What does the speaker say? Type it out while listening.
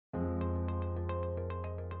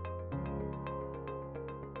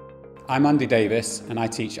I'm Andy Davies and I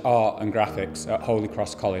teach art and graphics at Holy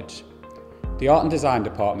Cross College. The Art and Design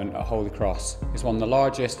department at Holy Cross is one of the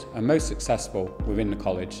largest and most successful within the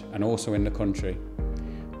college and also in the country.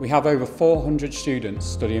 We have over 400 students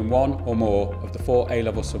studying one or more of the 4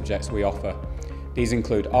 A-level subjects we offer. These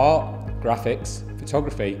include art, graphics,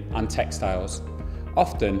 photography and textiles.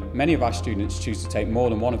 Often, many of our students choose to take more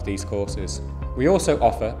than one of these courses. We also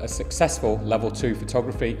offer a successful Level 2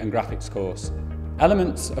 photography and graphics course.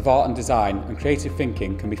 Elements of art and design and creative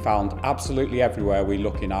thinking can be found absolutely everywhere we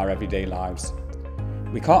look in our everyday lives.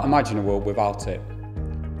 We can't imagine a world without it.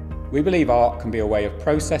 We believe art can be a way of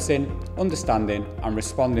processing, understanding and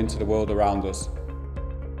responding to the world around us.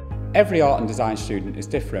 Every art and design student is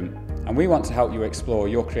different, and we want to help you explore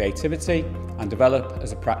your creativity and develop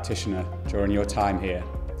as a practitioner during your time here.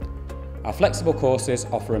 Our flexible courses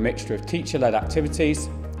offer a mixture of teacher-led activities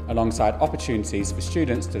alongside opportunities for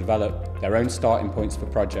students to develop their own starting points for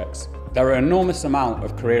projects. There are an enormous amount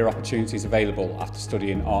of career opportunities available after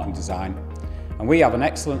studying art and design, and we have an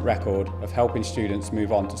excellent record of helping students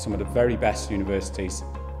move on to some of the very best universities.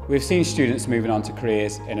 We've seen students moving on to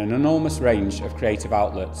careers in an enormous range of creative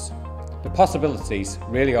outlets. The possibilities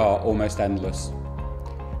really are almost endless.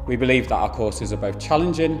 We believe that our courses are both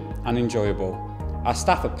challenging and enjoyable. Our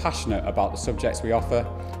staff are passionate about the subjects we offer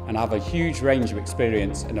and have a huge range of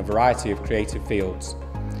experience in a variety of creative fields.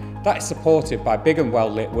 That is supported by big and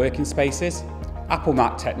well-lit working spaces, Apple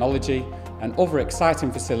Mac technology and other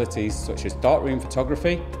exciting facilities such as darkroom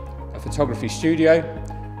photography, a photography studio,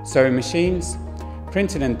 sewing machines,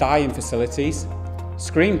 printing and dyeing facilities,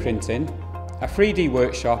 screen printing, a 3D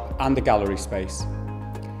workshop and a gallery space.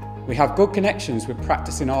 We have good connections with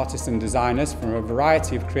practicing artists and designers from a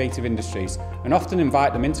variety of creative industries and often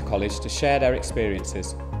invite them into college to share their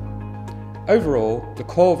experiences. Overall, the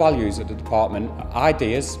core values of the department are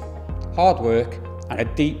ideas, hard work and a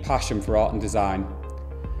deep passion for art and design.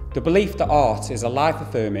 The belief that art is a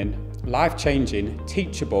life-affirming, life-changing,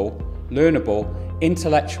 teachable, learnable,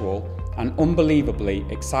 intellectual and unbelievably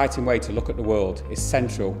exciting way to look at the world is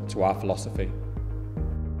central to our philosophy.